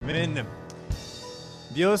Amen.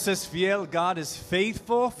 Dios es fiel, God is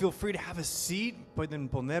faithful. Feel free to have a seat. Pueden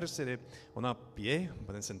ponerse de una pie,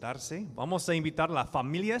 pueden sentarse. Vamos a invitar a las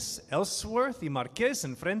familias Ellsworth y Marquez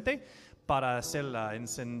enfrente para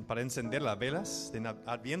encender las velas de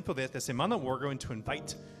Adviento de esta semana. We're going to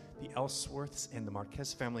invite the Ellsworths and the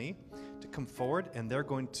Marquez family to come forward, and they're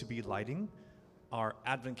going to be lighting our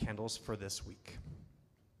Advent candles for this week.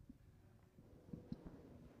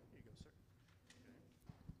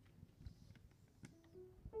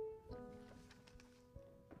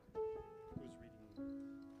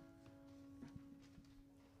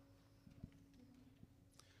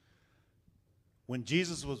 When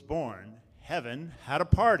Jesus was born, heaven had a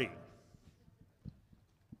party.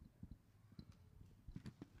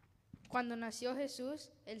 Cuando nació Jesús,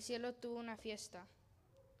 el cielo tuvo una fiesta.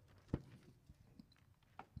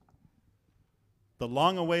 The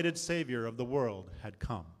long-awaited Savior of the world had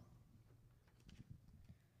come.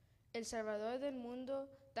 El Salvador del mundo,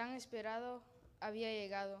 tan esperado, había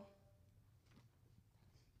llegado.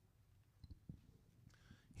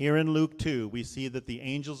 Here in Luke 2, we see that the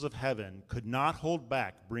angels of heaven could not hold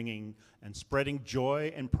back bringing and spreading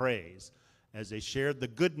joy and praise as they shared the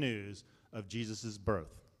good news of Jesus'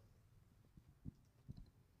 birth.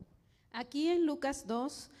 Aquí en Lucas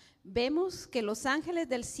 2 vemos que los ángeles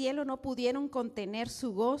del cielo no pudieron contener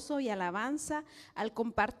su gozo y alabanza al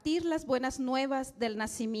compartir las buenas nuevas del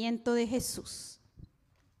nacimiento de Jesús.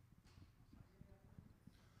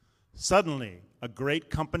 Suddenly, a great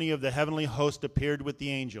company of the heavenly host appeared with the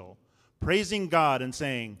angel, praising God and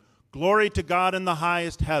saying, "Glory to God in the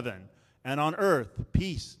highest heaven, and on earth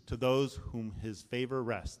peace to those whom his favor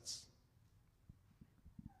rests."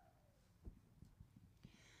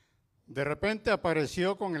 De repente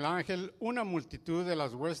apareció con el ángel una multitud de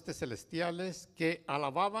las huestes celestiales que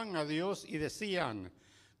alababan a Dios y decían,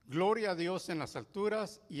 "Gloria a Dios en las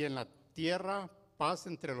alturas y en la tierra paz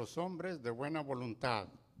entre los hombres de buena voluntad."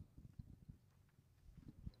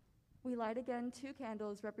 We light again 2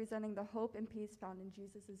 candles representing the hope and peace found in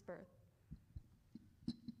Jesus' birth.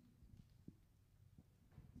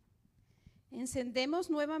 Encendemos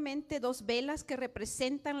nuevamente 2 velas que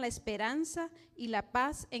representan la esperanza y la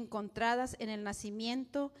paz encontradas en el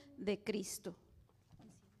nacimiento de Cristo.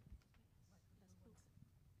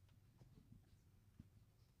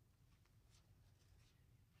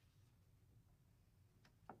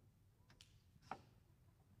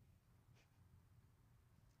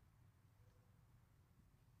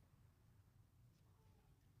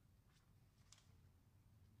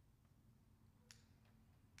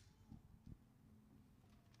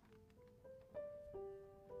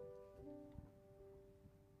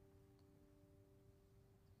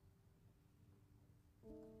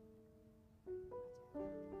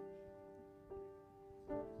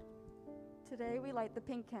 Today we light the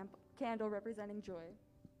pink candle representing joy.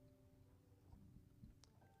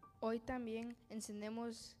 Hoy también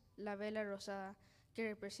encendemos la vela rosada,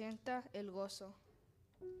 que representa el gozo.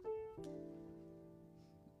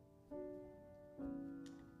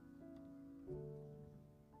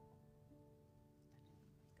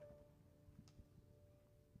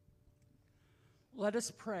 Let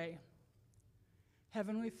us pray.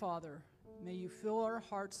 Heavenly Father, may you fill our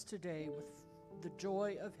hearts today with the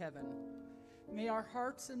joy of heaven. May our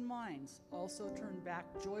hearts and minds also turn back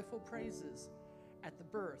joyful praises at the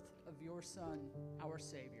birth of your Son, our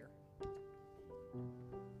Savior.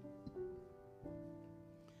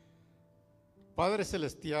 Padre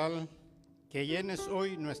Celestial, que llenes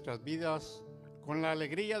hoy nuestras vidas con la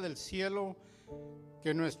alegría del cielo,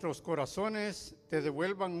 que nuestros corazones te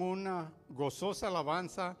devuelvan una gozosa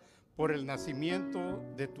alabanza por el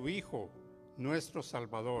nacimiento de tu Hijo, nuestro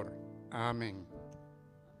Salvador. Amén.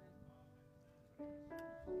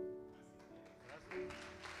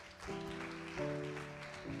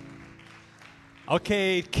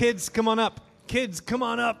 Okay, kids, come on up. Kids, come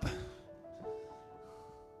on up.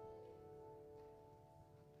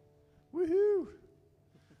 Woohoo!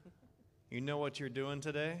 You know what you're doing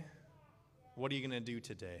today? What are you going to do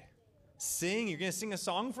today? Sing? You're going to sing a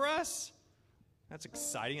song for us? That's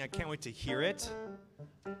exciting. I can't wait to hear it.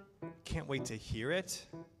 Can't wait to hear it.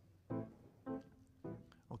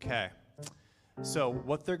 Okay. So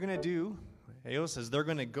what they're going to do, Ellos, is they're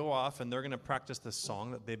going to go off and they're going to practice the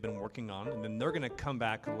song that they've been working on, and then they're going to come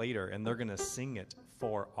back later and they're going to sing it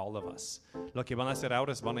for all of us. Lo que van a hacer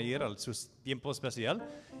ahora es van a ir a su tiempo especial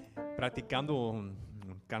practicando un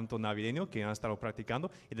canto navideño que han estado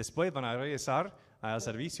practicando, y después van a regresar al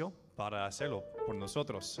servicio para hacerlo por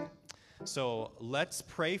nosotros. So let's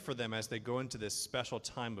pray for them as they go into this special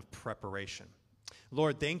time of preparation.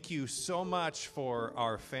 Lord, thank you so much for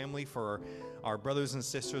our family, for our brothers and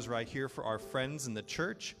sisters right here, for our friends in the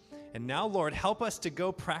church. And now, Lord, help us to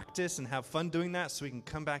go practice and have fun doing that so we can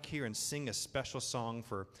come back here and sing a special song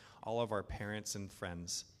for all of our parents and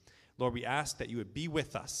friends. Lord, we ask that you would be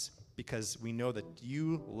with us because we know that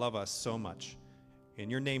you love us so much. In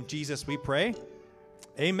your name, Jesus, we pray.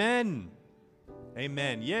 Amen.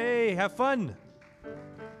 Amen. Yay, have fun.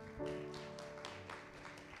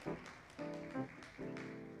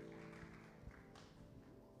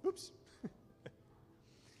 Oops.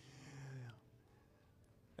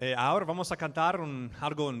 Ahora vamos a cantar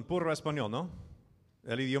algo en puro español, ¿no?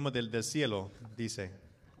 El idioma del cielo, dice.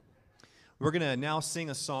 We're going to now sing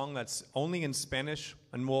a song that's only in Spanish,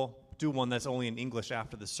 and we'll do one that's only in English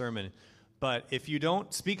after the sermon. But if you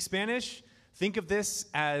don't speak Spanish, think of this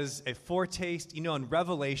as a foretaste. You know, in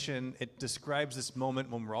Revelation, it describes this moment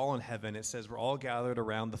when we're all in heaven. It says we're all gathered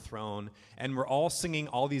around the throne, and we're all singing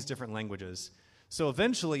all these different languages. So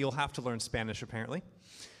eventually, you'll have to learn Spanish, apparently.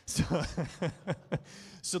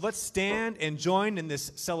 So let's stand and join in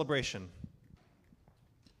this celebration.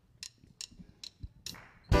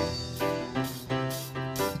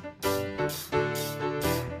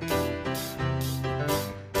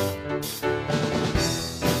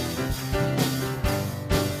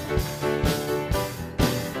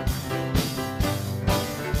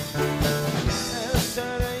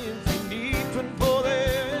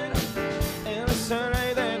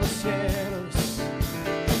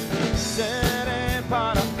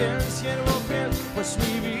 Pues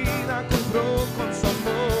mi vida compró con su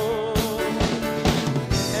amor.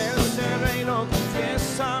 Ese rey lo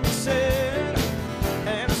confiesa mi ser,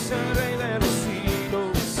 eres el rey de los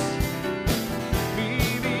siglos.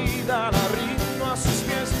 Mi vida la rindo a sus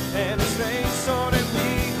pies, eres rey sobre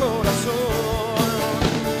mi corazón.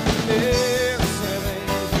 Eres el rey,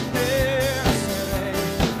 eres el rey,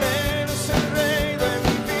 eres el rey de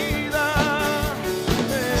mi vida.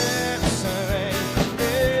 Eres el rey,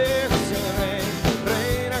 eres el rey.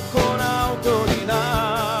 Con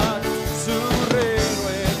autoridad, su reino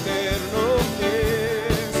eterno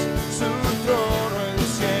es, su trono el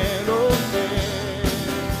cielo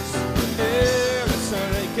es. Él es el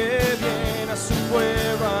rey que viene a su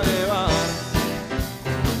pueblo a llevar.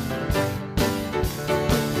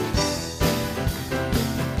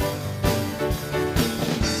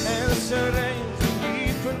 Él es el rey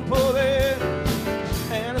infinito en poder,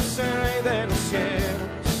 Él es el rey de los cielos.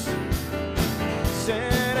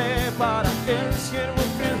 Seré para el siervo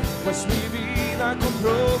fiel, pues mi vida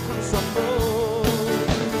compró con su amor.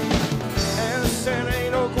 El rey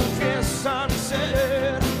lo confiesa mi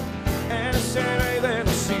ser, el rey de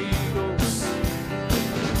los siglos.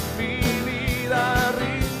 Mi vida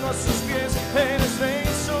rindo a sus pies, eres rey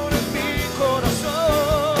sobre mi corazón.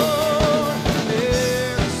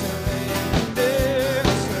 Eres el rey,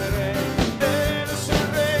 eres el rey, eres el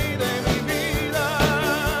rey de mi vida.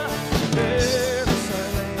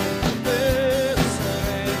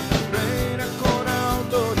 Reina con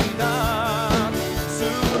autoridad,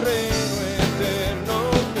 su reino eterno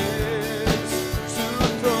es, su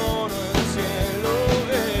trono el cielo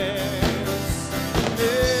es.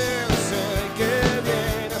 Es el que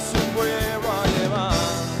viene a su pueblo a llevar.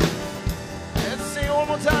 Let's sing one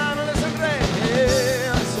more time, and let's pray.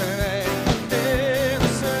 Es el rey,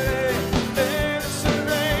 es el rey, es el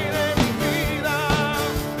rey de mi vida.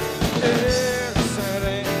 Es el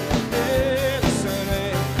rey,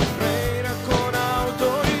 reina con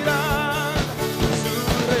autoridad, su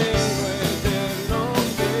reino eterno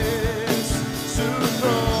es, su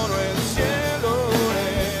trono el cielo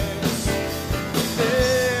es.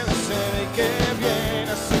 Es el rey que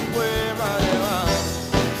viene a su pueblo a llevar.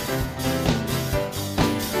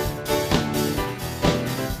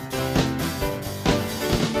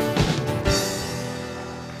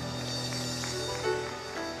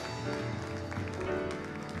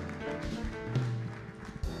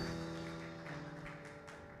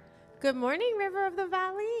 Good morning, River of the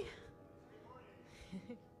Valley.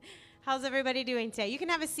 How's everybody doing today? You can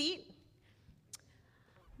have a seat.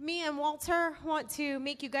 Me and Walter want to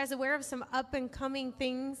make you guys aware of some up and coming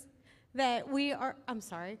things that we are,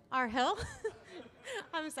 our hill.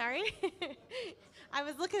 I'm sorry. I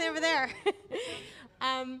was looking over there.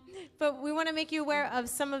 But we want to make you aware of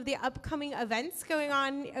some of the upcoming events going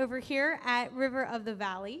on over here at River of the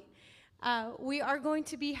Valley. We are going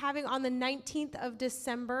to be having on the 19th of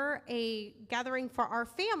December a gathering for our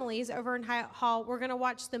families over in Hyatt Hall. We're going to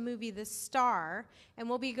watch the movie The Star, and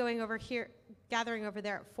we'll be going over here, gathering over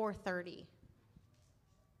there at 4:30.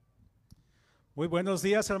 Muy buenos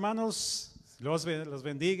días, hermanos. Los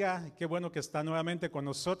bendiga. Qué bueno que está nuevamente con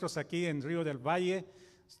nosotros aquí en Río del Valle.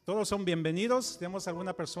 Todos son bienvenidos. ¿Tenemos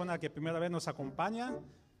alguna persona que primera vez nos acompaña?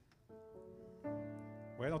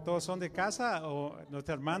 Bueno, todos son de casa. O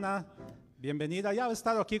nuestra hermana, bienvenida. Ya ha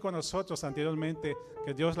estado aquí con nosotros anteriormente.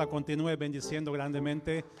 Que Dios la continúe bendiciendo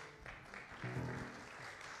grandemente.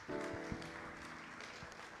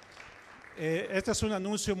 Este es un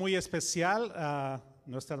anuncio muy especial.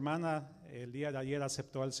 Nuestra hermana el día de ayer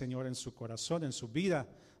aceptó al Señor en su corazón, en su vida,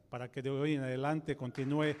 para que de hoy en adelante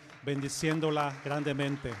continúe bendiciéndola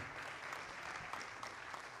grandemente.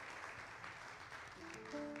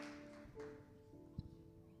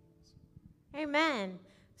 Amen.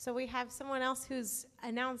 So we have someone else who's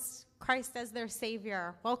announced Christ as their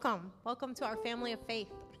Savior. Welcome. Welcome to our family of faith.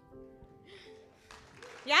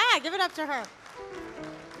 Yeah, give it up to her.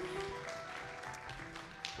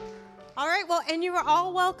 All right, well, and you are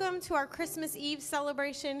all welcome to our Christmas Eve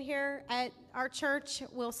celebration here at our church.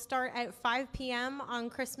 We'll start at 5 p.m. on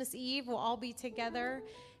Christmas Eve. We'll all be together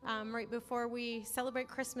right before we celebrate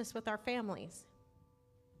Christmas with our families.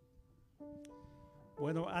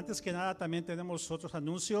 Bueno, antes que nada también tenemos otros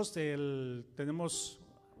anuncios. Tenemos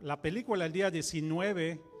la película el día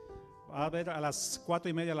 19, va a ver a las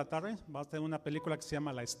 4:30 de la tarde. Va a tener una película que se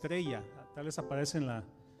llama La Estrella. Tal vez aparece en la...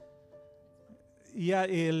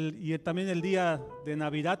 Y también el día de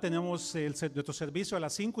Navidad tenemos nuestro servicio a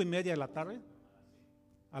las 5:30 de la tarde.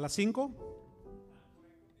 ¿A las 5?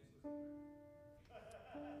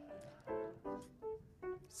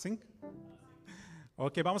 ¿5?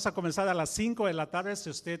 Ok, vamos a comenzar a las 5 de la tarde. Si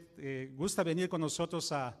usted gusta venir con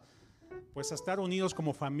nosotros a estar unidos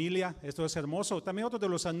como familia, esto es hermoso. También otro de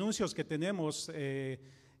los anuncios que tenemos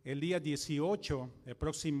el día 18, el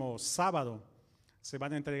próximo sábado, se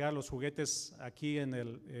van a entregar los juguetes aquí en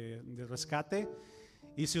el rescate.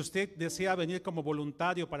 Y si usted desea venir como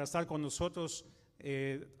voluntario para estar con nosotros,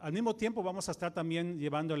 al mismo tiempo vamos a estar también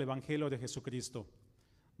llevando el Evangelio de Jesucristo.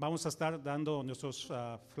 Vamos a estar dando nuestros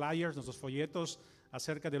flyers, nuestros folletos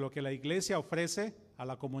acerca de lo que la iglesia ofrece a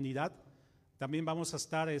la comunidad. También vamos a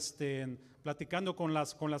estar platicando con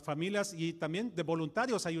las familias y también de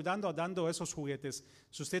voluntarios ayudando, dando esos juguetes.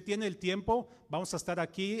 Si usted tiene el tiempo, vamos a estar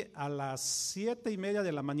aquí a las 7:30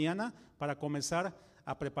 de la mañana para comenzar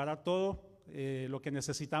a preparar todo lo que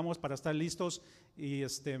necesitamos para estar listos y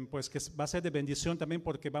pues que va a ser de bendición también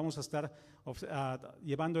porque vamos a estar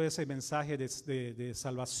llevando ese mensaje de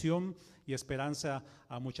salvación y esperanza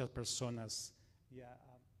a muchas personas. Yeah,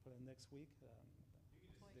 for the next week, the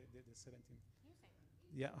 17th.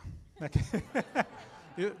 Yeah, okay.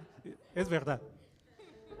 Es verdad.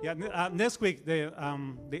 Yeah, next week, the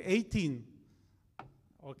 18th.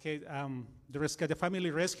 Okay, the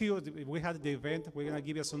family rescue. We had the event. We're gonna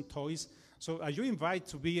give you some toys. So you invite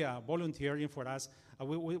to be volunteering for us.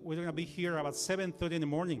 We're gonna be here about 7:30 in the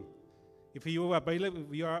morning. If you are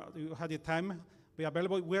available, you have the time. Be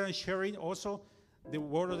available. We're sharing also the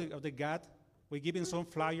word of the God. We're giving some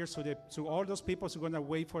flyers to all those people who are gonna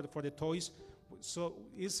wait for the toys. So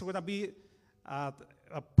it's gonna be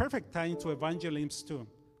a perfect time to evangelize too.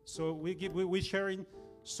 So we're sharing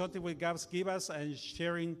something what God give us and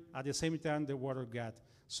sharing at the same time the word of God.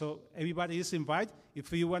 So everybody is invited.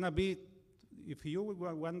 If you want to be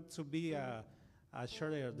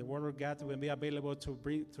share the word of God, we'll be available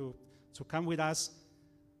to come with us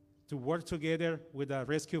to work together with the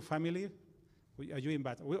rescue family. You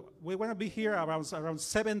invite. We want to be here around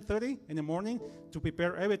 7:30 in the morning to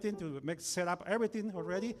prepare everything, to set up everything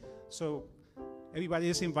already. So everybody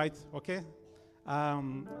is invited, okay?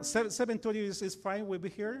 7:30 is fine. We'll be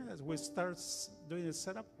here as we start doing the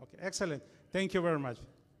setup. Okay, excellent. Thank you very much.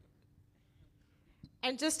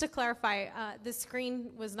 And just to clarify, the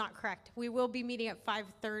screen was not correct. We will be meeting at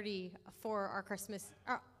 5:30 for our Christmas.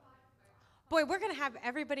 Boy, we're going to have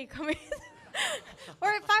everybody coming.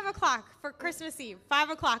 We're at 5 o'clock for Christmas Eve. 5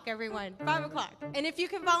 o'clock, everyone. 5 o'clock. And if you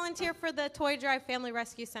can volunteer for the Toy Drive Family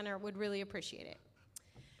Rescue Center, would really appreciate it.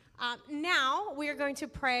 Now we are going to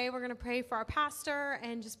pray. We're going to pray for our pastor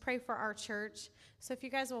and just pray for our church. So if you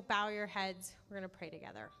guys will bow your heads, we're going to pray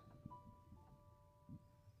together.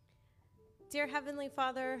 Dear Heavenly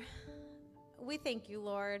Father, we thank you,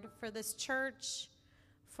 Lord, for this church,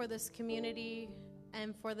 for this community,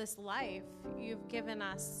 and for this life you've given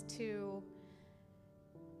us to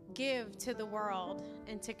give to the world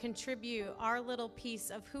and to contribute our little piece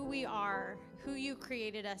of who we are, who you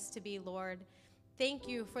created us to be, Lord. Thank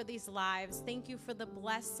you for these lives. Thank you for the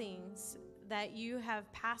blessings that you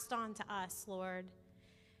have passed on to us, Lord.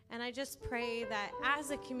 And I just pray that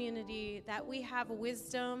as a community that we have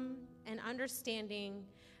wisdom and understanding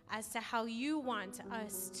as to how you want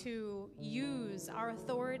us to use our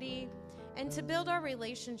authority and to build our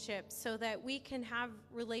relationships so that we can have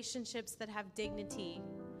relationships that have dignity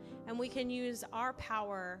and we can use our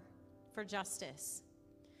power for justice.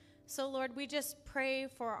 So, Lord, we just pray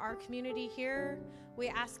for our community here. We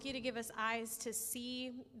ask you to give us eyes to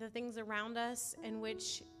see the things around us in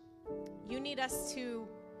which you need us to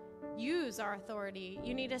use our authority.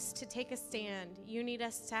 You need us to take a stand. You need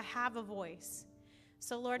us to have a voice.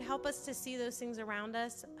 So, Lord, help us to see those things around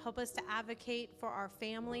us. Help us to advocate for our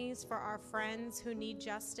families, for our friends who need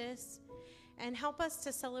justice. And help us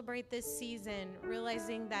to celebrate this season,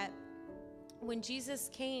 realizing that when Jesus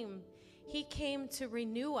came, he came to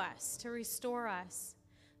renew us, to restore us.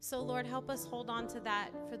 So, Lord, help us hold on to that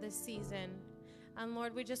for this season. And,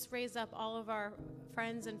 Lord, we just raise up all of our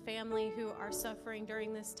friends and family who are suffering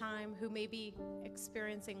during this time, who may be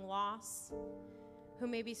experiencing loss, who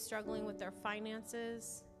may be struggling with their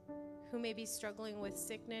finances, who may be struggling with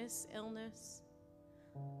sickness, illness.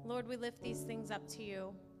 Lord, we lift these things up to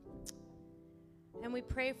you. And we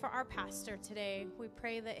pray for our pastor today. We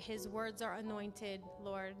pray that his words are anointed,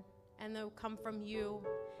 Lord, and they'll come from you,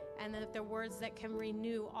 and that they're words that can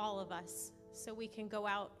renew all of us so we can go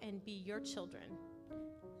out and be your children.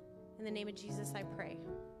 In the name of Jesus, I pray.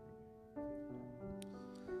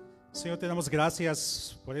 Señor, te damos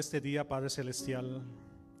gracias por este día, Padre Celestial.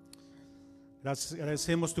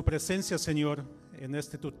 Agradecemos tu presencia, Señor, en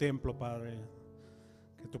este tu templo, Padre.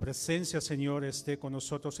 Que tu presencia, Señor, esté con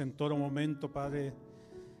nosotros en todo momento, Padre.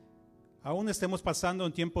 Aún estemos pasando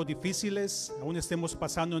en tiempos difíciles, aún estemos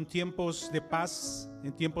pasando en tiempos de paz,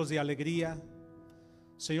 en tiempos de alegría.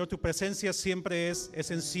 Señor, tu presencia siempre es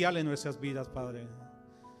esencial en nuestras vidas, Padre.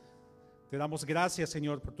 Te damos gracias,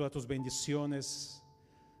 Señor, por todas tus bendiciones.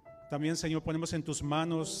 También, Señor, ponemos en tus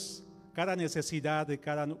manos cada necesidad de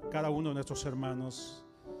cada uno de nuestros hermanos.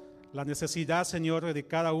 La necesidad, Señor, de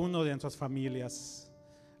cada uno de nuestras familias.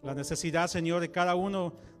 La necesidad, Señor, de cada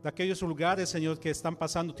uno de aquellos lugares, Señor, que están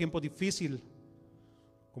pasando tiempo difícil,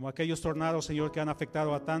 como aquellos tornados, Señor, que han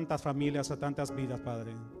afectado a tantas familias, a tantas vidas,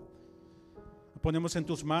 Padre. Ponemos en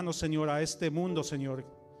tus manos, Señor, a este mundo, Señor,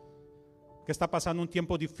 que está pasando un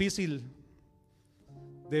tiempo difícil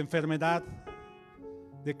de enfermedad,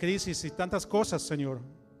 de crisis y tantas cosas, Señor.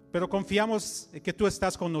 Pero confiamos en que tú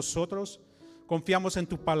estás con nosotros, confiamos en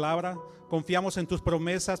tu palabra, confiamos en tus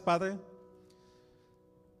promesas, Padre.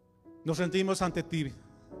 Nos rendimos ante ti,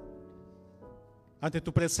 ante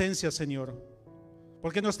tu presencia, Señor,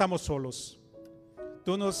 porque no estamos solos.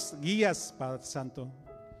 Tú nos guías, Padre Santo.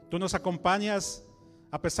 Tú nos acompañas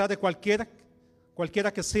a pesar de cualquiera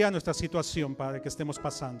que sea nuestra situación, Padre, que estemos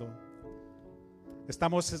pasando.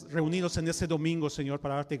 Estamos reunidos en este domingo, Señor,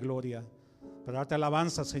 para darte gloria, para darte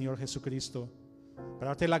alabanza, Señor Jesucristo,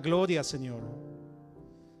 para darte la gloria, Señor.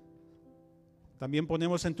 También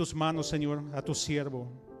ponemos en tus manos, Señor, a tu siervo,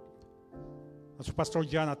 a su pastor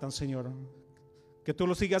Jonathan, Señor. Que tú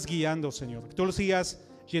lo sigas guiando, Señor. Que tú lo sigas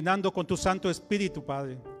llenando con tu Santo Espíritu,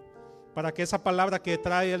 Padre, para que esa palabra que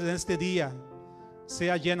trae en este día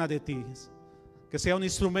sea llena de ti. Que sea un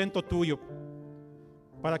instrumento tuyo,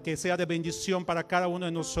 para que sea de bendición para cada uno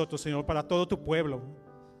de nosotros, Señor, para todo tu pueblo,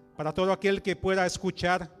 para todo aquel que pueda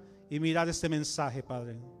escuchar y mirar este mensaje,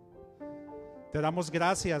 Padre. Te damos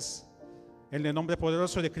gracias en el nombre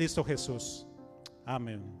poderoso de Cristo Jesús.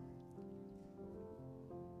 Amén.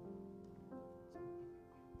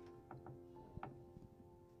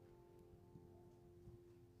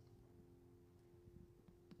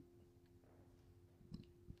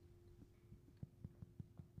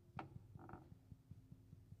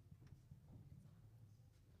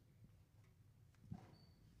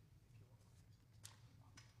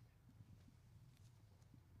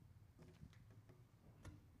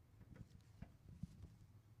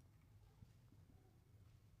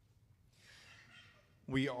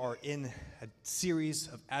 We are in a series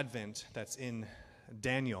of Advent that's in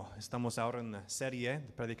Daniel. Estamos ahora en la serie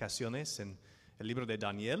de predicaciones en el libro de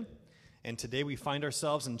Daniel. And today we find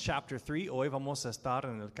ourselves in chapter 3. Hoy vamos a estar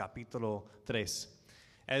en el capítulo 3.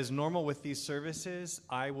 As normal with these services,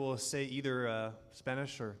 I will say either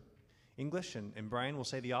Spanish or English, and Brian will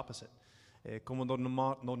say the opposite. Como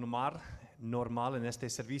normal en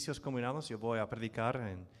estos servicios combinados, yo voy a predicar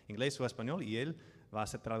en inglés o español y él va a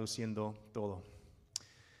estar traduciendo todo.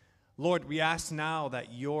 Lord, we ask now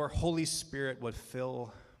that your Holy Spirit would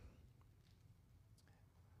fill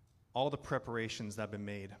all the preparations that have been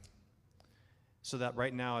made, so that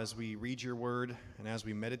right now as we read your word and as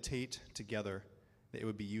we meditate together, that it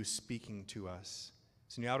would be you speaking to us.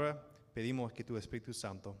 Señora, pedimos que tu Espíritu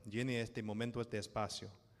Santo llene este momento, este espacio,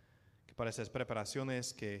 que para esas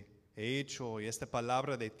preparaciones que he hecho y esta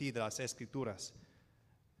palabra de ti, de las Escrituras,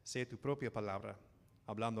 sea tu propia palabra,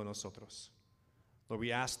 hablando a nosotros. Lord,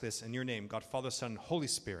 we ask this in your name, God, Father, Son, Holy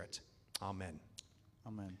Spirit. Amen.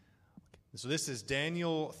 Amen. So this is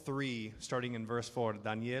Daniel 3, starting in verse 4.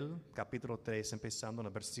 Daniel, capítulo 3, empezando en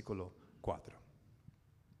el versículo 4.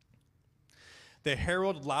 The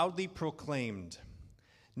herald loudly proclaimed,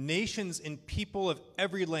 "Nations and people of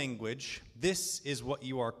every language, this is what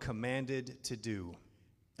you are commanded to do."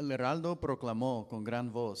 El heraldo proclamó con gran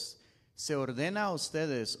voz, se ordena a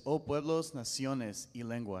ustedes, oh pueblos, naciones y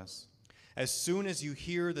lenguas. As soon as you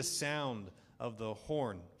hear the sound of the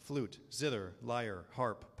horn, flute, zither, lyre,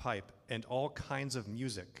 harp, pipe, and all kinds of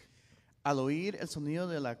music, Al oír el sonido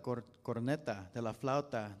de la corneta, de la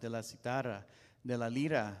flauta, de la citarra, de la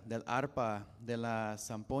lira, del arpa, de la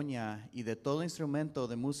zampoña y de todo instrumento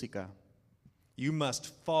de música, you must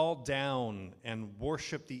fall down and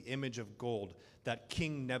worship the image of gold that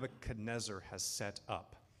King Nebuchadnezzar has set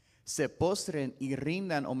up. se postren y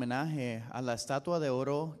rindan homenaje a la estatua de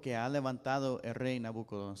oro que ha levantado el rey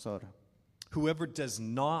Nabucodonosor. Whoever does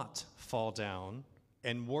not fall down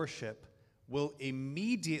and worship will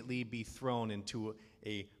immediately be thrown into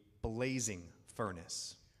a blazing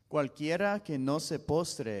furnace. Cualquiera que no se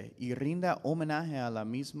postre y rinda homenaje a la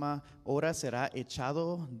misma hora será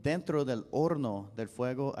echado dentro del horno del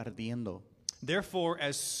fuego ardiendo. Therefore,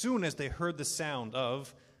 as soon as they heard the sound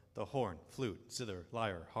of the horn, flute, zither,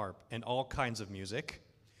 lyre, harp, and all kinds of music,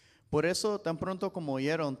 Por eso, tan pronto como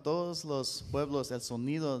oyeron todos los pueblos el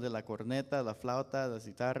sonido de la corneta, la flauta, la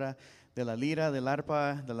citarra, de la lira, del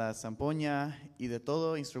arpa, de la zampoña y de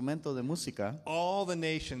todo instrumento de música, all the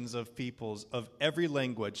nations of peoples of every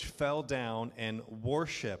language fell down and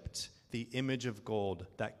worshipped the image of gold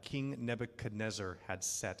that King Nebuchadnezzar had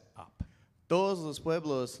set up. todos los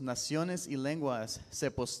pueblos, naciones y lenguas se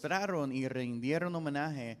postraron y rindieron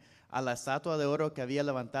homenaje a la estatua de oro que había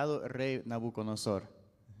levantado el rey Nabucodonosor.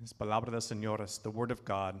 Es palabra del Señor, es the word of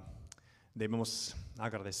God. Debemos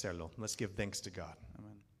agradecerlo. Let's give thanks to God.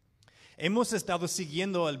 Hemos estado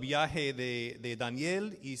siguiendo el viaje de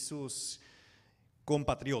Daniel y sus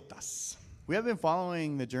compatriotas, We have been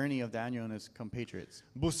following the journey of Daniel and his compatriots,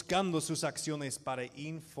 buscando sus acciones para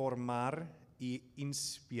informar y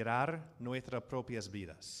inspirar nuestras propias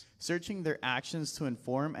vidas. searching their actions to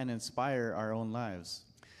inform and inspire our own lives.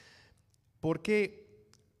 Porque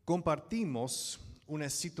compartimos una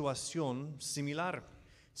situación similar.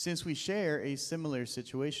 Since we share a similar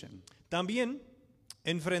situation, También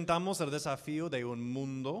enfrentamos el desafío de un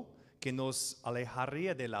mundo que nos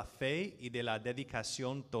alejaría de la fe y de la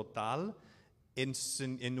dedicación total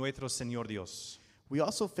en nuestro Señor Dios. we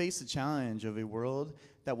also face the challenge of a world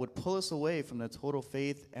that would pull us away from the total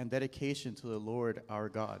faith and dedication to the Lord our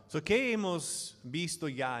God. So, ¿qué hemos visto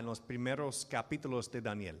ya en los primeros capítulos de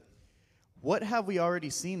Daniel? What have we already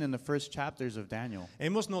seen in the first chapters of Daniel?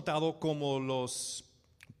 Hemos notado cómo los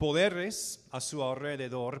poderes a su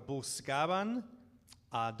alrededor buscaban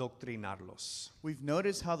adoctrinarlos, We've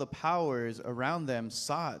noticed how the powers around them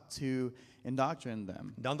sought to indoctrinate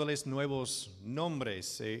them dándoles nuevos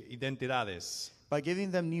nombres e identidades by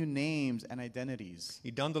giving them new names and identities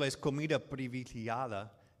y dándoles comida privilegiada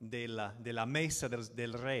de la mesa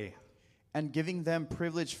del rey. and giving them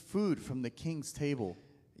privileged food from the king's table.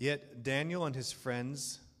 Yet Daniel and his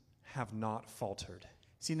friends have not faltered.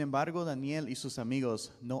 Sin embargo, Daniel y sus amigos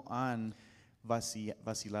no han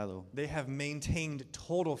vacilado. They have maintained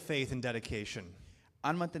total faith and dedication.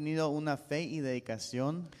 Han mantenido una fe y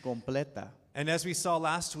dedicación completa. And as we saw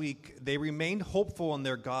last week, they remained hopeful in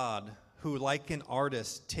their God, who, like an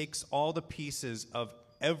artist, takes all the pieces of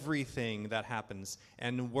everything that happens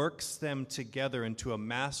and works them together into a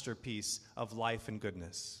masterpiece of life and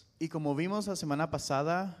goodness. Y como vimos la semana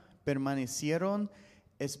pasada, permanecieron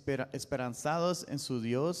esperanzados en su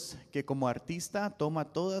Dios, que como artista toma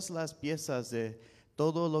todas las piezas de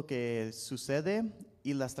todo lo que sucede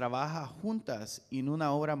y las trabaja juntas en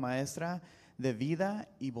una obra maestra de vida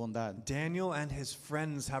y bondad. Daniel and his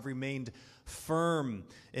friends have remained firm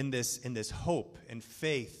in this hope and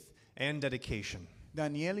faith and dedication.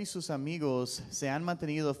 Daniel y sus amigos se han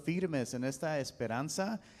mantenido firmes en esta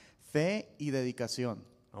esperanza, fe y dedicación.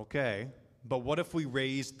 Okay, but what if we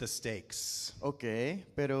raised the stakes? Ok,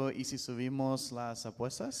 pero ¿y si subimos las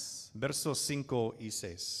apuestas? Versos 5 y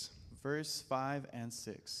 6. Verse 5 and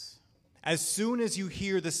 6. As soon as you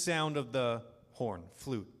hear the sound of the horn,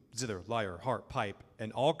 flute, zither, lyre, harp, pipe,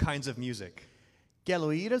 and all kinds of music, Que al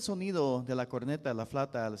oír el sonido de la corneta, la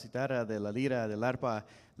flauta, la citarra, de la lira, del arpa,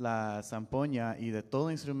 la zampoña y de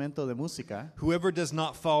todo instrumento de música, whoever does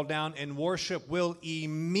not fall down and worship will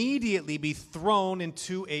immediately be thrown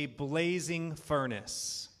into a blazing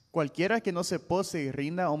furnace. Cualquiera que no se pose y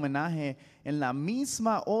rinda homenaje en la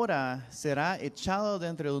misma hora será echado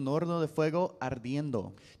dentro de un horno de fuego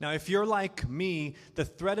ardiendo. Now, if you're like me, the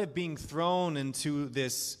threat of being thrown into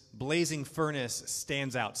this blazing furnace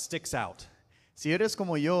sticks out. Si eres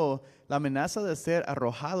como yo, la amenaza de ser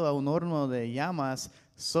arrojado a un horno de llamas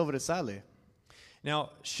sobresale. Now,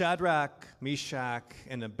 Shadrach, Meshach,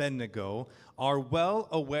 and Abednego are well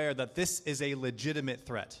aware that this is a legitimate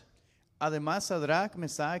threat. Además, Sadrach,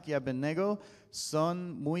 Mesach y Abednego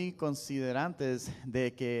son muy considerantes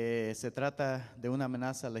de que se trata de una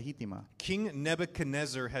amenaza legítima. King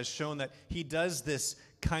Nebuchadnezzar has shown that he does this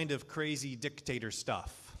kind of crazy dictator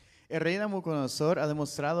stuff. El rey Nabucodonosor ha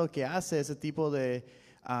demostrado que hace ese tipo de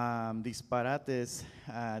disparates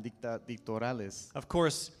dictatoriales. Of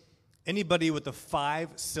course, anybody with a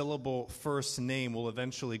 5-syllable first name will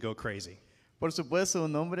eventually go crazy. Por supuesto,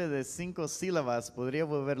 un nombre de 5 sílabas podría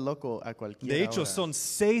volver loco a cualquiera. De hecho, hora. son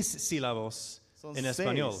 6 sílabos Son en 6.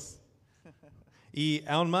 español. Y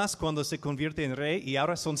aún más cuando se convierte en rey, y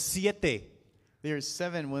ahora son 7. There's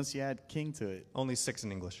 7 once you add king to it. Only 6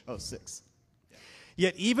 in English. Oh, 6.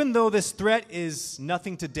 Yet, even though this threat is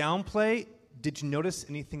nothing to downplay, did you notice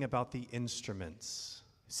anything about the instruments?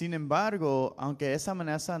 Sin embargo, aunque esa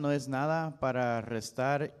amenaza no es nada para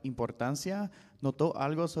restar importancia, ¿notó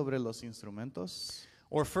algo sobre los instrumentos?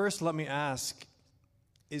 Or first, let me ask,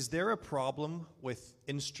 is there a problem with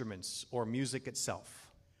instruments or music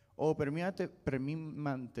itself? O permítame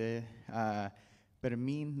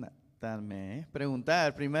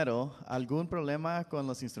preguntar primero, ¿algún problema con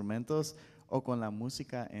los instrumentos o con la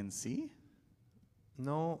música en sí?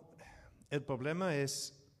 No, el problema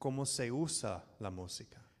es cómo se usa la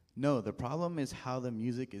música. No, the problem is how the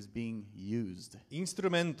music is being used.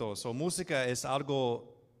 Instrumentos o música es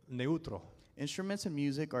algo neutro. Instruments and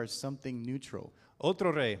music are something neutral.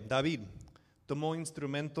 Otro rey, David, tomó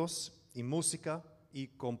instrumentos y música y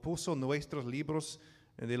compuso nuestros libros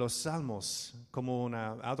de los salmos como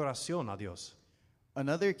una adoración a Dios.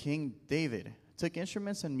 Another king, David, took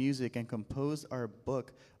instruments and music and composed our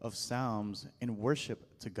book of Psalms in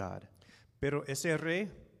worship to God. Pero ese rey,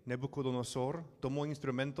 Nabucodonosor, tomó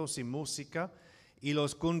instrumentos y música y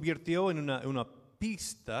los convirtió en una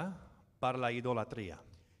pista para la idolatría.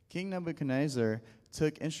 King Nebuchadnezzar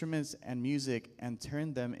took instruments and music and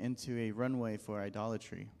turned them into a runway for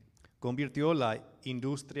idolatry. Convirtió la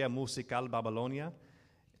industria musical babilonia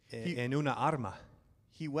en una arma,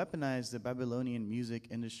 He weaponized the Babylonian music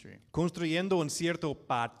industry, construyendo un cierto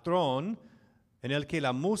patrón en el que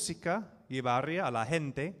la música llevaría a la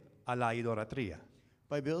gente a la idolatría.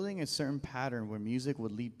 by building a certain pattern where music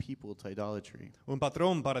would lead people to idolatry. Un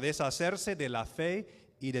patrón para deshacerse de la fe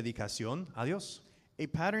y dedicación a Dios. A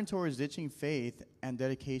pattern towards ditching faith and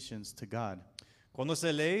dedications to God. Cuando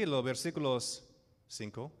se lee los versículos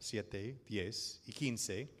 5, 7, 10 y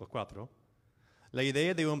 15, los 4, la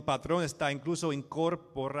idea de un patrón está incluso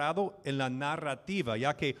incorporado en la narrativa,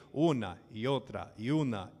 ya que una y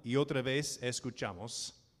otra vez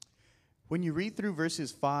escuchamos. When you read through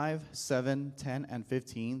verses 5, 7, 10, and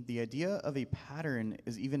 15, the idea of a pattern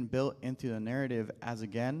is even built into the narrative as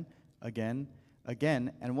again,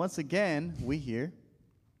 and once again we hear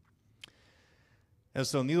El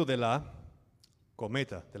sonido de la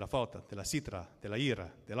cometa, de la flauta, de la cítara, de la lira,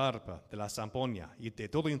 del arpa, de la zampoña y de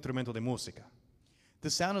todo instrumento de música. the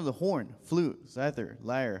sound of the horn, flute, zither,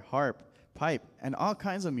 lyre, harp, pipe, and all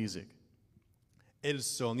kinds of music. El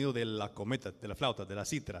sonido de la cometa, de la flauta, de la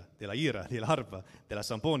cítara, de la lira, del arpa, de la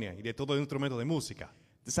zampoña y de todo instrumento de música.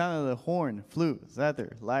 The sound of the horn, flute,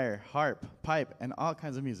 zither, lyre, harp, pipe, and all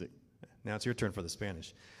kinds of music. Now it's your turn for the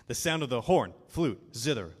Spanish. The sound of the horn, flute,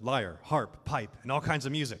 zither, lyre, harp, pipe, and all kinds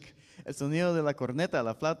of music. El sonido de la corneta,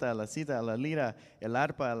 la flauta, la cítara, la lira, el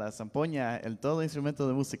arpa, la zampoña, el todo instrumento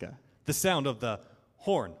de música. The sound of the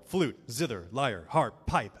horn, flute, zither, lyre, harp,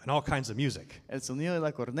 pipe, and all kinds of music. El sonido de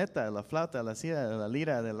la corneta, la flauta, la cítara, la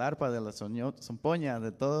lira, del arpa, de la zampoña,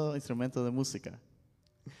 de todo instrumento de música.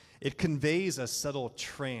 It conveys a subtle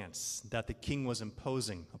trance that the king was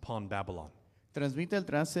imposing upon Babylon. Transmite el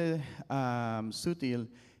trance sutil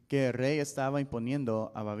que el rey estaba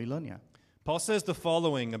imponiendo a Babilonia. Paul says the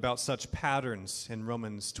following about such patterns in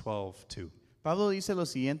Romans 12:2. Pablo dice lo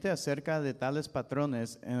siguiente acerca de tales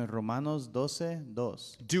patrones en Romanos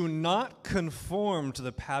 12:2. Do not conform to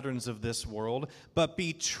the patterns of this world, but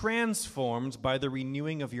be transformed by the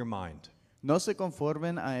renewing of your mind. No se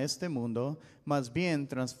conformen a este mundo, más bien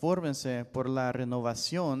transfórmense por la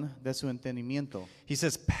renovación de su entendimiento. He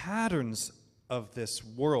says patterns of this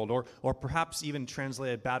world, or perhaps even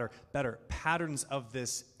translated better, patterns of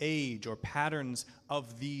this age or patterns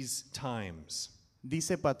of these times.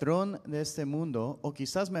 Dice patrón de este mundo, o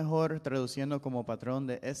quizás mejor traduciendo como patrón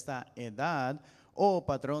de esta edad o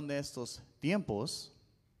patrón de estos tiempos.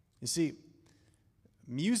 You see,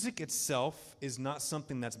 music itself is not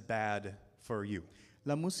something that's bad for you,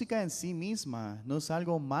 La música en sí misma no es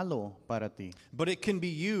algo malo para ti, but it can be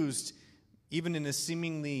used even in a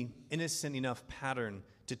seemingly innocent enough pattern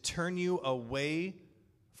to turn you away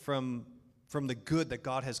from the good that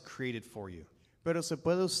God has created for you. pero se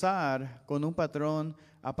puede usar con un patrón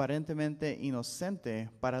aparentemente inocente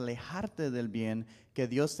para alejarte del bien que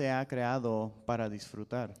Dios te ha creado para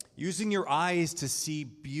disfrutar. Using your eyes to see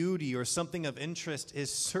beauty or something of interest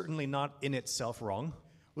is certainly not in itself wrong.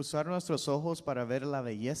 Usar nuestros ojos para ver la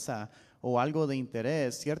belleza o algo de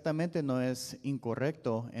interés ciertamente no es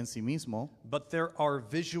incorrecto en sí mismo, But there are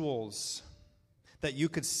visuals that you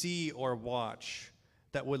could see or watch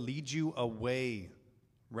that would lead you away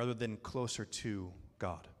rather than closer to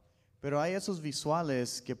God. pero hay esos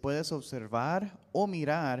visuales que puedes observar o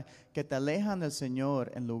mirar que te alejan del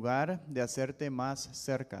Señor en lugar de hacerte más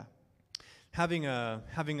cerca. Having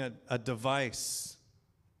a device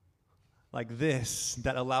like this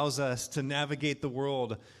that allows us to navigate the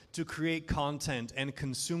world, to create content and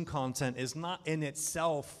consume content is not in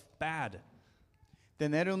itself bad.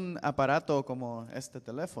 Tener un aparato como este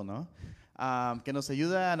teléfono que nos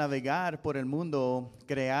ayuda a navegar por el mundo,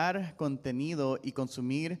 crear contenido y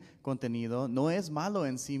consumir contenido no es malo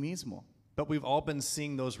en sí mismo. But we've all been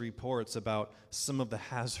seeing those reports about some of the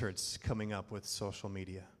hazards coming up with social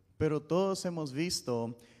media. Pero todos hemos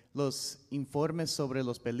visto los informes sobre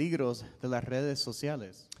los peligros de las redes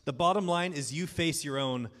sociales. The bottom line is you face your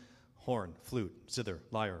own horn, flute, zither,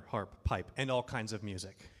 lyre, harp, pipe, and all kinds of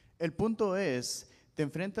music. El punto es, te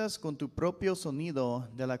enfrentas con tu propio sonido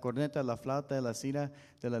de la corneta, de la flauta, de la cira,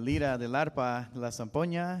 de la lira, del arpa, de la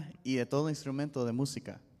zampoña y de todo instrumento de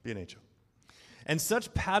música. Bien hecho. And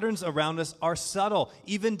such patterns around us are subtle,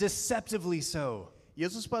 even deceptively so. Y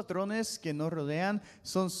esos patrones que nos rodean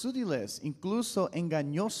son sutiles, incluso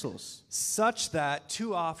engañosos, Such that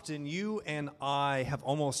too often you and I have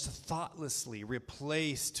almost thoughtlessly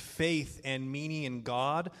replaced faith and meaning in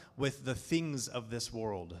God with the things of this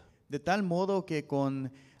world. de tal modo que con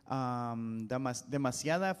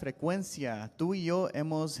demasiada frecuencia tú y yo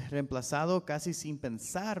hemos reemplazado casi sin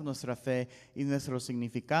pensar nuestra fe y nuestro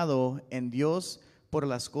significado en Dios por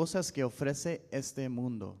las cosas que ofrece este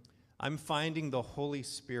mundo. I'm finding the Holy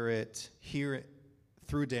Spirit here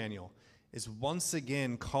through Daniel is once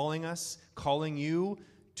again calling you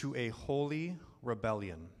to a holy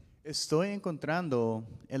rebellion. Estoy encontrando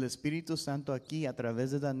el Espíritu Santo aquí a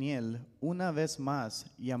través de Daniel una vez más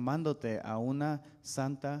llamándote a una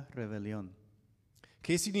santa rebelión.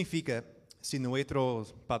 ¿Qué significa si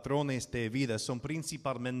nuestros patrones de vida son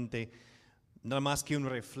principalmente nada más que un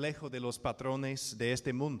reflejo de los patrones de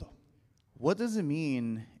este mundo? What does it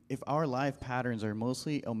mean if our life patterns are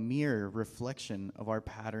mostly a mere reflection of our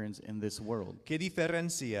patterns in this world? ¿Qué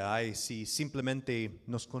diferencia hay si simplemente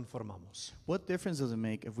nos conformamos? What difference does it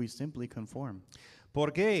make if we simply conform?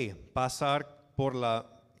 ¿Por qué pasar por la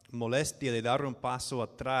molestia de dar un paso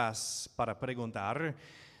atrás para preguntar,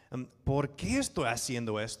 ¿por qué estoy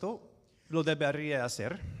haciendo esto? ¿Lo debería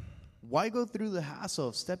hacer? Why go through the hassle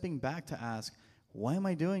of stepping back to ask, why am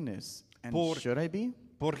I doing this? And should I be?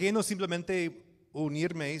 ¿Por qué no simplemente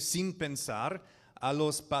unirme sin pensar a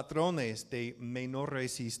los patrones de menor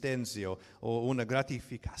resistencia o una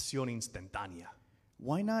gratificación instantánea?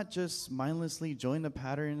 Why not just mindlessly join the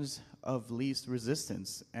patterns of least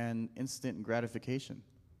resistance and instant gratification?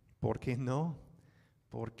 ¿Por qué no?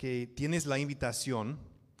 Porque tienes la invitación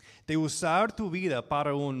de usar tu vida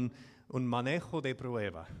para un manejo de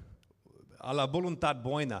prueba, a la voluntad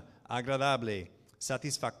buena, agradable,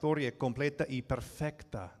 satisfactoria, completa y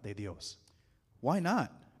perfecta de Dios. Why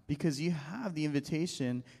not? Because you have the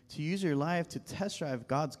invitation to use your life to test drive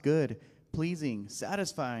God's good, pleasing,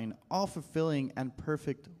 satisfying, all-fulfilling, and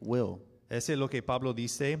perfect will. Ese es lo que Pablo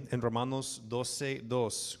dice en Romanos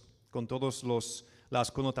 12:2, con todas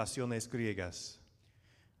las connotaciones griegas.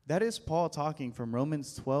 That is Paul talking from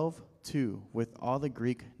Romans 12:2 with all the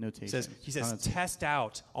Greek notations. He says, test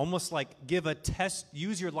out, almost like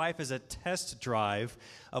use your life as a test drive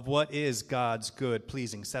of what is God's good,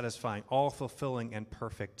 pleasing, satisfying, all-fulfilling, and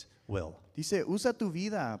perfect will. Dice, usa tu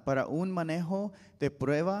vida para un manejo de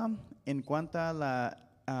prueba en cuanto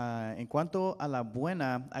a la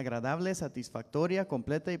buena, agradable, satisfactoria,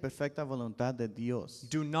 completa y perfecta voluntad de Dios.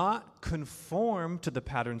 Do not conform to the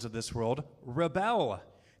patterns of this world, rebel.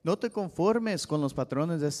 No te conformes con los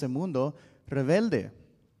patrones de este mundo, rebelde.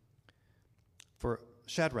 For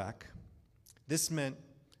Shadrach, this meant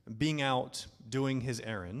being out doing his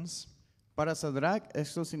errands. Para Sadrach,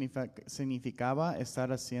 esto significaba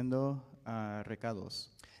estar haciendo recados.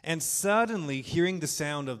 And suddenly, hearing the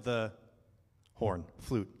sound of the horn,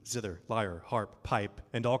 flute, zither, lyre, harp, pipe,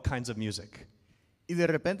 and all kinds of music. Y de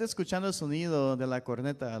repente escuchando el sonido de la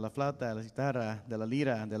corneta, la flauta, la guitarra, de la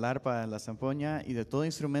lira, del arpa, la zampoña y de todo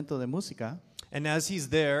instrumento de música. And as he's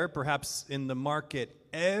there, perhaps in the market,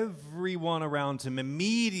 everyone around him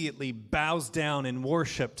immediately bows down in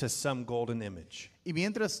worship to some golden image. Y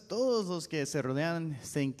mientras todos los que se rodean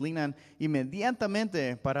se inclinan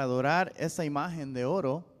inmediatamente para adorar esa imagen de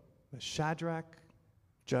oro, But Shadrach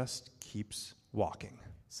just keeps walking.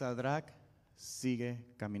 Sadrach sigue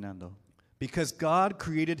caminando. Because God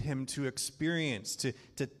created him to experience,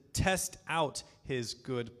 to test out his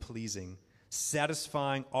good pleasing,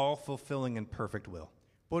 satisfying, all fulfilling, and perfect will.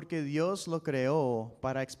 Porque Dios lo creó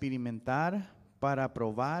para experimentar, para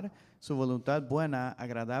probar su voluntad buena,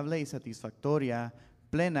 agradable y satisfactoria,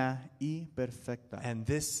 plena y perfecta. And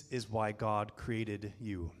this is why God created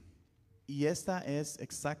you. Y esta es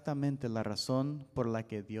exactamente la razón por la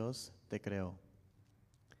que Dios te creó.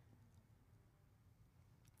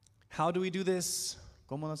 How do we do this?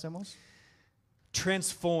 ¿Cómo lo hacemos?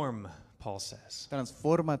 Transform, Paul says.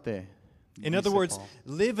 Transfórmate. In dice other words, Paul.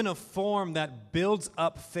 live in a form that builds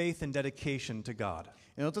up faith and dedication to God.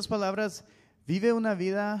 En otras palabras, vive una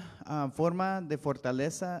vida forma de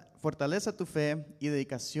fortaleza tu fe y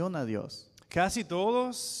dedicación a Dios. Casi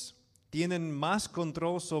todos tienen más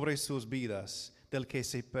control sobre sus vidas del que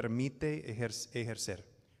se permite ejercer.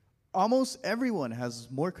 Almost everyone has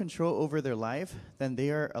more control over their life than they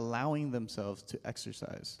are allowing themselves to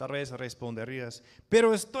exercise. Tal vez responderías,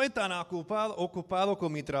 pero estoy tan ocupado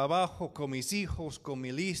con mi trabajo, con mis hijos, con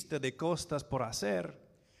mi lista de cosas por hacer.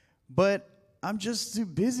 But I'm just too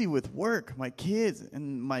busy with work, my kids,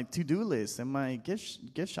 and my to-do list, and my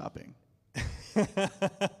gift shopping.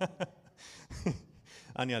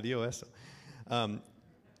 Añadió eso.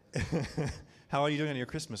 How are you doing on your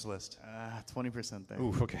Christmas list? 20% there.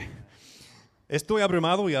 Oof, okay. Estoy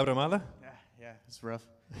abrumado y abrumada. Yeah, it's rough.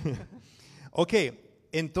 Ok,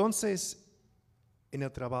 entonces, en el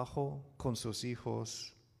trabajo, con sus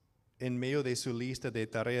hijos, en medio de su lista de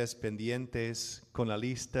tareas pendientes, con la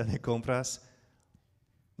lista de compras,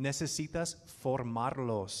 necesitas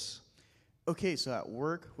formarlos. Okay, so at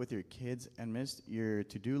work with your kids and amidst your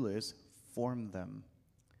to-do list, form them.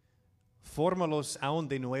 Fórmalos aún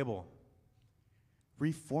de nuevo.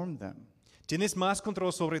 Reform them. Tienes más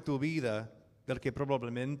control sobre tu vida del que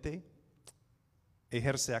probablemente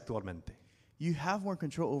ejerce actualmente. You have more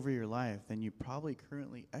control over your life than you probably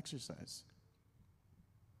currently exercise.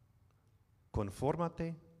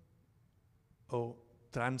 Confórmate o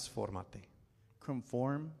transfórmate.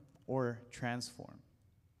 Conform or transform.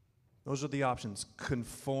 Those are the options.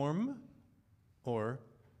 Conform or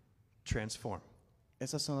transform.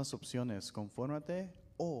 Esas son las opciones. Confórmate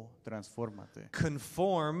o transfórmate.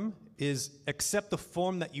 Conform is accept the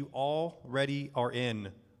form that you already are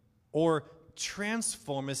in. Or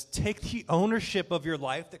transform is take the ownership of your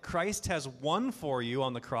life that Christ has won for you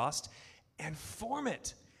on the cross and form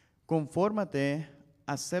it. Confórmate,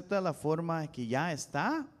 acepta la forma que ya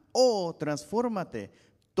está o transfórmate.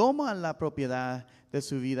 Toma la propiedad de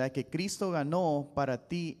su vida que Cristo ganó para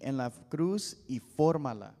ti en la cruz y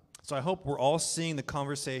fórmala. So I hope we're all seeing the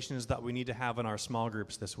conversations that we need to have in our small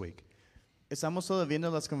groups this week. Estamos todos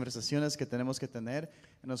viendo las conversaciones que tenemos que tener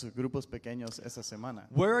en nuestros grupos pequeños esta semana.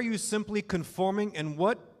 Where are you simply conforming, and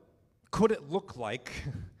what could it look like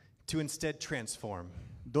to instead transform?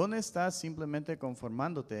 ¿Dónde estás simplemente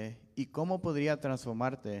conformándote y cómo podría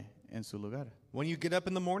transformarte en su lugar? When you get up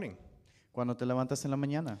in the morning, Cuando te levantas en la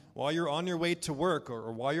mañana, while you're on your way to work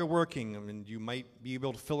or while you're working, I mean, you might be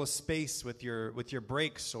able to fill a space with your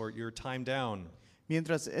breaks or your time down.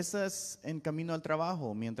 mientras estás en camino al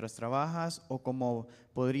trabajo, mientras trabajas o cómo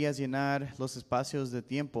podrías llenar los espacios de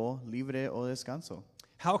tiempo libre o descanso.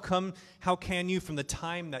 How can you, from the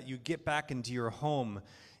time that you get back into your home,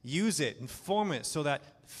 use it and form it so that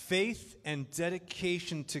faith and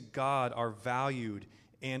dedication to God are valued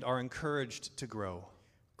and are encouraged to grow?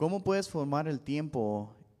 ¿Cómo puedes formar el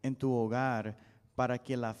tiempo en tu hogar para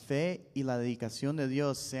que la fe y la dedicación de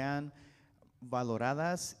Dios sean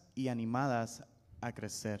valoradas y animadas a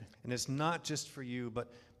crecer? And it's not just for you, but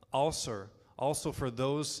also for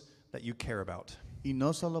those that you care about, Y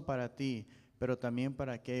no solo para ti, pero también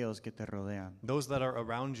para aquellos que te rodean. those that are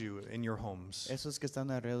around you in your homes. Esos que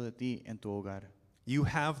están alrededor de ti en tu hogar. You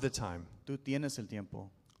have the time. Tú tienes el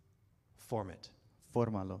tiempo. Form it.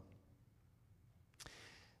 Fórmalo.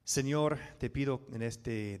 Señor, te pido en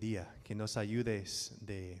este día que nos ayudes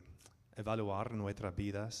de evaluar nuestras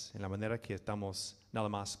vidas en la manera que estamos nada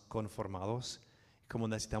más conformados, como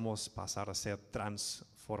necesitamos pasar a ser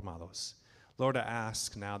transformados. Lord, I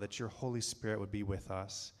ask now that your Holy Spirit would be with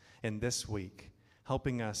us in this week,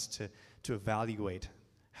 helping us to evaluate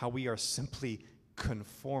how we are simply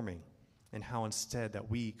conforming and how instead that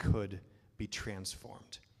we could be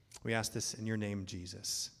transformed. We ask this in your name,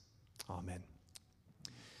 Jesus. Amen.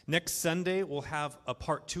 Next Sunday, we'll have a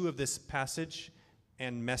part 2 of this passage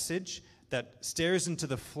and message that stares into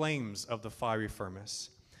the flames of the fiery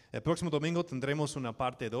furnace. El próximo domingo tendremos una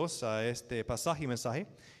parte 2 a este pasaje y mensaje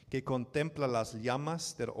que contempla las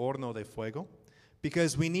llamas del horno de fuego,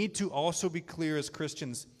 because we need to also be clear as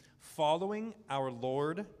Christians, following our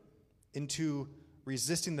Lord into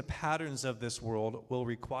resisting the patterns of this world will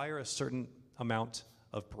require a certain amount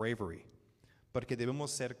of bravery. Porque debemos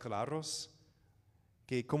ser claros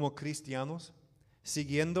que como cristianos,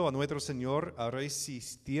 siguiendo a nuestro Señor a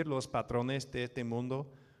resistir los patrones de este mundo,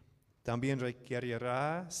 también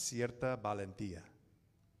requerirá cierta valentía.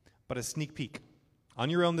 But a sneak peek, on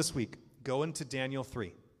your own this week, go into Daniel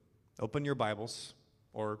 3. Open your Bibles,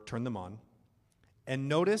 or turn them on, and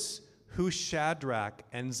notice who Shadrach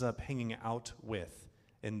ends up hanging out with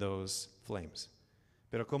in those flames.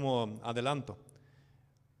 Pero como adelanto,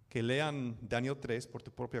 que lean Daniel 3 por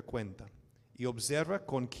tu propia cuenta y observa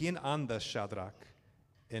con quién anda Shadrach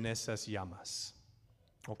en esas llamas.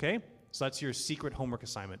 Okay? So that's your secret homework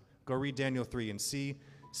assignment. Go read Daniel 3 and see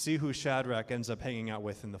who Shadrach ends up hanging out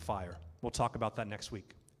with in the fire. We'll talk about that next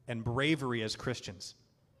week. And bravery as Christians.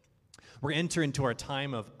 We're going to enter into our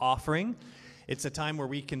time of offering. It's a time where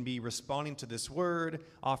we can be responding to this word,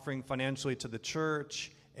 offering financially to the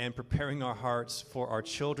church, and preparing our hearts for our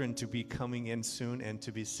children to be coming in soon and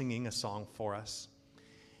to be singing a song for us.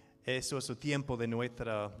 Eso es el tiempo de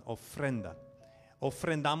nuestra ofrenda.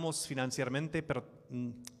 Ofrendamos financieramente, pero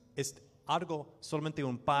es algo solamente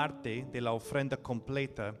una parte de la ofrenda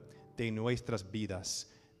completa de nuestras vidas.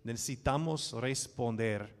 Necesitamos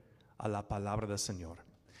responder a la palabra del Señor.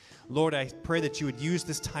 Lord, I pray that you would use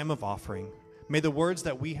this time of offering. May the words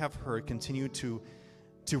that we have heard continue to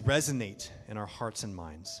resonate in our hearts and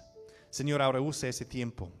minds. Señor, ahora usa ese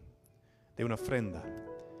tiempo de una ofrenda,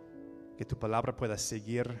 que tu palabra pueda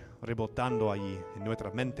seguir rebotando allí en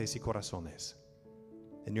nuestras mentes y corazones.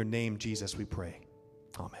 In your name, Jesus, we pray.